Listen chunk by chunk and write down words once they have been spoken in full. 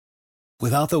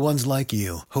Without the ones like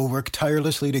you, who work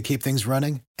tirelessly to keep things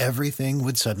running, everything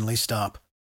would suddenly stop.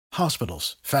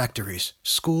 Hospitals, factories,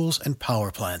 schools, and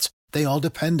power plants, they all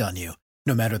depend on you.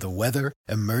 No matter the weather,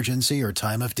 emergency, or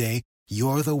time of day,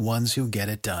 you're the ones who get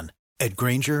it done. At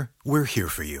Grainger, we're here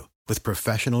for you with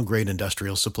professional-grade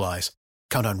industrial supplies.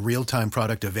 Count on real-time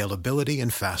product availability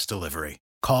and fast delivery.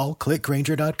 Call, click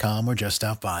Grainger.com, or just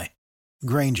stop by.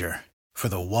 Grainger, for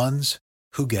the ones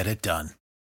who get it done.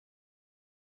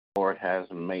 Lord has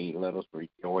made. Let us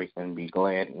rejoice and be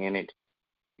glad in it.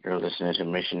 You're listening to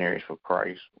Missionaries for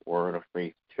Christ, Word of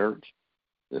Faith Church.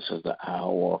 This is the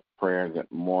hour of prayer.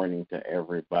 Good morning to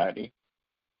everybody.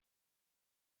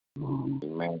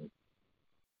 Amen.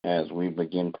 As we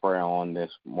begin prayer on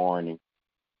this morning,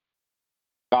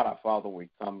 God our Father, we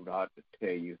come, God, to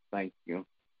tell you thank you.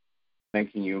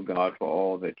 Thanking you, God, for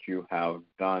all that you have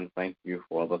done. Thank you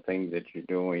for the things that you're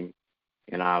doing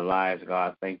in our lives,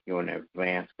 God. Thank you in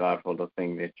advance, God, for the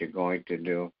things that you're going to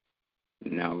do.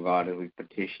 Now, God, as we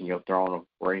petition your throne of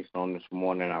grace on this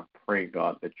morning, I pray,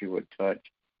 God, that you would touch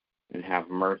and have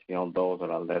mercy on those that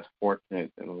are less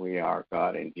fortunate than we are,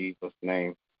 God, in Jesus'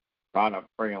 name. God, I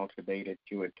pray on today that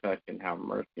you would touch and have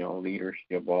mercy on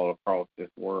leadership all across this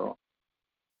world.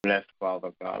 Bless,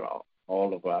 Father God,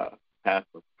 all of our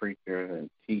pastors, preachers, and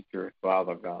teachers,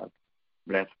 Father God.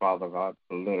 Bless, Father God,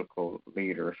 political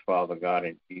leaders, Father God,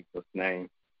 in Jesus' name.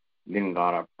 Then,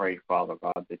 God, I pray, Father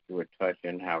God, that you would touch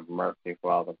and have mercy,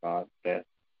 Father God. Bless,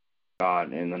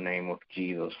 God, in the name of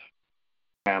Jesus.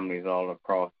 Families all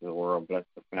across the world, bless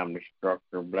the family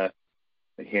structure, bless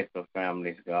the heads of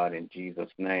families, God, in Jesus'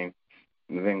 name.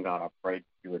 And then, God, I pray that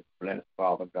you would bless,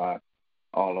 Father God,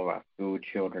 all of our school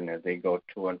children as they go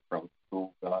to and from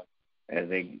school, God, as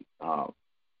they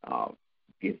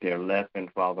get their lesson,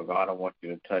 Father God. I want you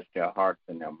to touch their hearts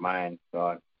and their minds,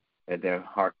 God, that their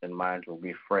hearts and minds will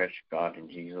be fresh, God, in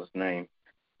Jesus' name.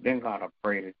 Then, God, I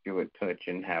pray that you would touch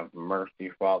and have mercy,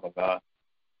 Father God.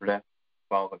 Bless,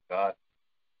 Father God,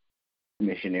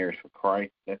 Missionaries for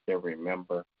Christ. Let them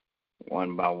remember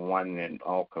one by one and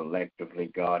all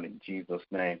collectively, God, in Jesus'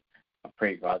 name. I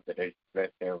pray, God, that they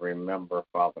let them remember,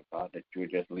 Father God, that you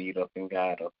would just lead us and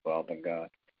guide us, Father God,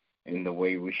 in the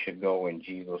way we should go, in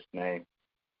Jesus' name.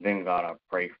 Then, God, I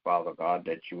pray, Father God,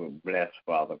 that you would bless,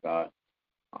 Father God,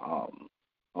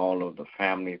 all of the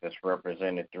families that's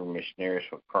represented through Missionaries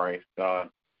for Christ, God.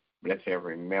 Bless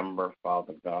every member,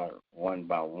 Father God, one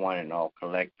by one and all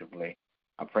collectively.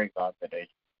 I pray, God, that they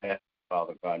bless,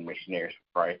 Father God, Missionaries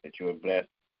for Christ, that you would bless,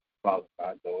 Father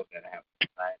God, those that have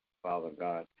signed, Father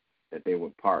God, that they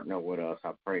would partner with us.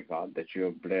 I pray, God, that you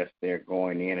would bless their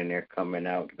going in and their coming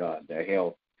out, God, their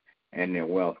health and their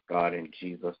wealth, God, in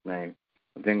Jesus' name.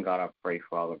 Then, God, I pray,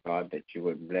 Father God, that you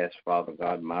would bless, Father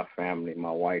God, my family,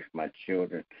 my wife, my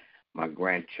children, my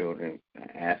grandchildren,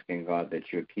 asking, God,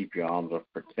 that you would keep your arms of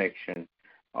protection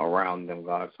around them,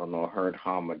 God, so no hurt,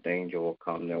 harm, or danger will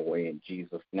come their way in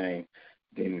Jesus' name.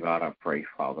 Then, God, I pray,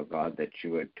 Father God, that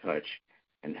you would touch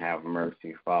and have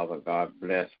mercy, Father God.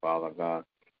 Bless, Father God,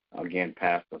 again,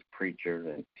 pastors, preachers,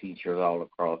 and teachers all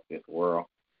across this world.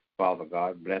 Father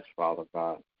God, bless, Father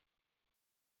God,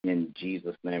 in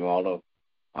Jesus' name, all of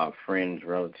our friends,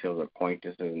 relatives,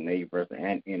 acquaintances, neighbors,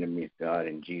 and enemies, God,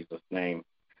 in Jesus' name.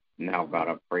 Now, God,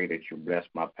 I pray that you bless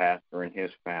my pastor and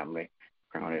his family,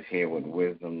 crown his head with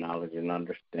wisdom, knowledge, and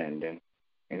understanding.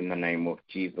 In the name of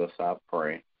Jesus, I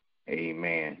pray.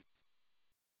 Amen.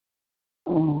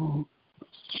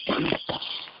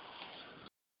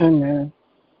 Amen.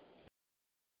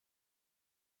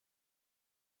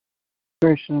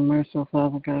 Gracious and merciful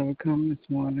Father God, we come this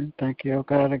morning. Thank you, O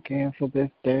God, again for this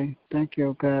day. Thank you,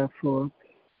 O God, for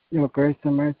your grace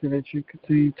and mercy that you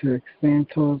continue to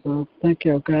extend towards us. Thank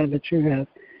you, O God, that you have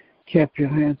kept your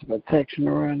hands of protection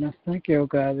around us. Thank you, O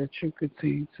God, that you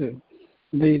continue to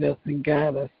lead us and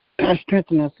guide us.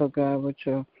 Strengthen us, O God, with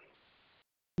your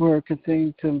word.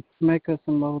 Continue to make us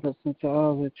and mold us into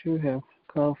all that you have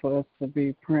called for us to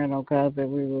be. Praying, O God, that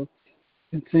we will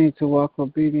continue to walk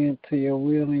obedient to your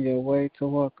will and your way, to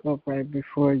walk upright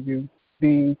before you,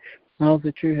 being all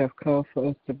that you have called for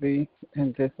us to be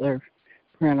in this earth.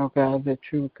 Praying, oh God, that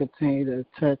you will continue to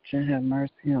touch and have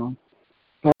mercy on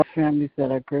all families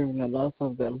that are grieving the loss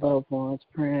of their loved ones.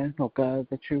 Praying, oh God,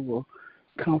 that you will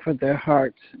comfort their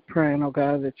hearts. Praying, oh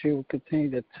God, that you will continue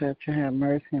to touch and have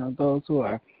mercy on those who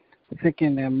are sick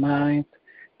in their minds.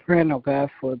 Praying, oh God,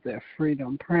 for their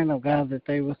freedom. Praying, oh God, that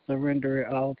they will surrender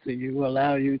it all to you,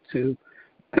 allow you to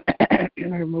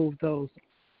remove those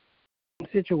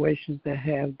situations that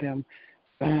have them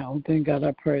bound. Then, God,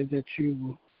 I pray that you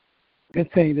will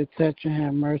continue to touch and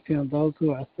have mercy on those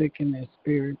who are sick in their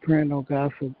spirit. Praying, oh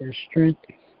God, for their strength.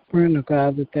 Praying, oh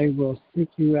God, that they will seek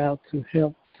you out to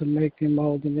help to make them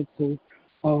mold them into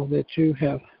all that you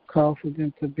have called for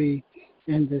them to be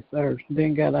in this earth.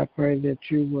 Then, God, I pray that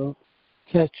you will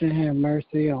touch and have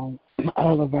mercy on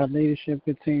all of our leadership.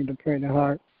 Continue to pray the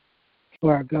heart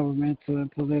for our governmental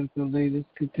and political leaders.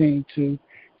 Continue to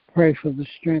pray for the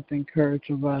strength and courage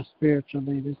of our spiritual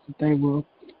leaders, that they will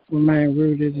remain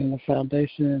rooted in the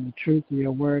foundation and the truth of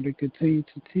your word and continue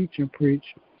to teach and preach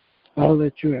all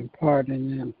that you impart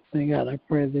in them. Then, God, I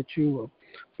pray that you will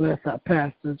bless our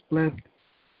pastors, bless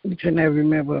each and every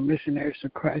member of Missionaries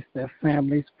of Christ, their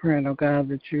families, praying, oh God,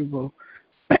 that you will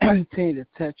continue to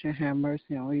touch and have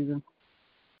mercy on even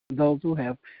those who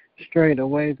have strayed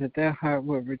away, that their heart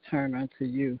will return unto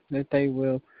you, that they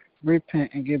will repent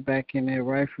and get back in their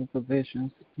rightful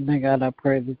positions. And then, God, I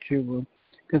pray that you will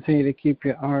continue to keep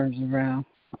your arms around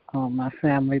my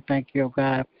family. Thank you, oh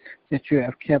God, that you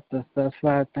have kept us thus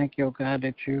far. Thank you, oh God,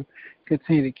 that you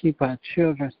continue to keep our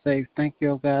children safe. Thank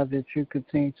you, oh God, that you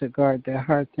continue to guard their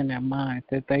hearts and their minds,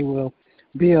 that they will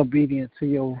be obedient to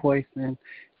your voice and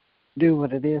do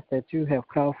what it is that you have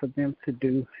called for them to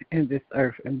do in this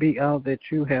earth and be all that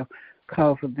you have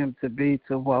called for them to be,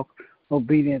 to walk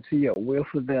obedient to your will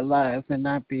for their lives and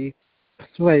not be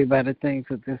swayed by the things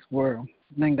of this world.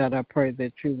 Then, God, I pray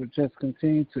that you would just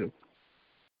continue to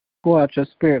pour out your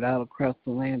spirit out across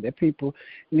the land, that people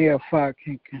near or far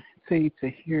can continue to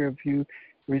hear of you,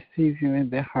 receive you in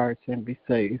their hearts, and be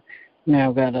saved.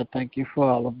 Now, God, I thank you for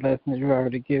all the blessings you've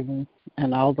already given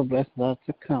and all the blessings are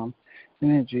to come.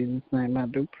 And in Jesus' name I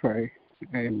do pray.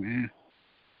 Amen.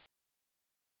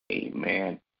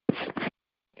 Amen.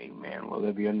 Amen. Will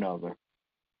there be another?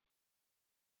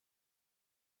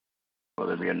 Will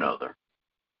there be another?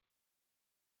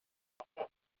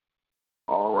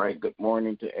 All right. Good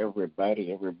morning to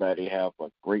everybody. Everybody have a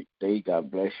great day.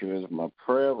 God bless you is my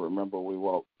prayer. Remember, we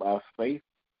walk by faith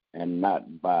and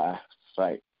not by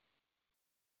sight.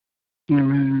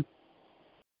 Amen.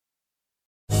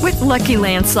 With Lucky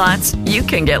Land Slots, you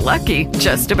can get lucky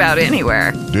just about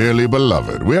anywhere. Dearly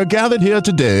beloved, we are gathered here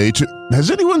today to...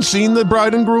 Has anyone seen the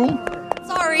bride and groom?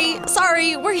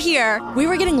 Sorry, we're here. We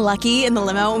were getting lucky in the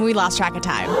limo and we lost track of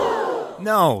time.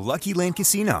 No, Lucky Land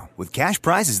Casino, with cash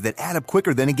prizes that add up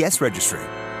quicker than a guest registry.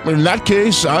 In that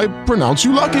case, I pronounce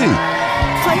you lucky.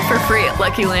 Play for free at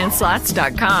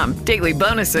LuckyLandSlots.com. Daily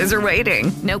bonuses are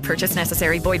waiting. No purchase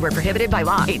necessary. Void where prohibited by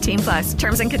law. 18+.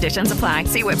 Terms and conditions apply.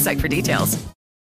 See website for details.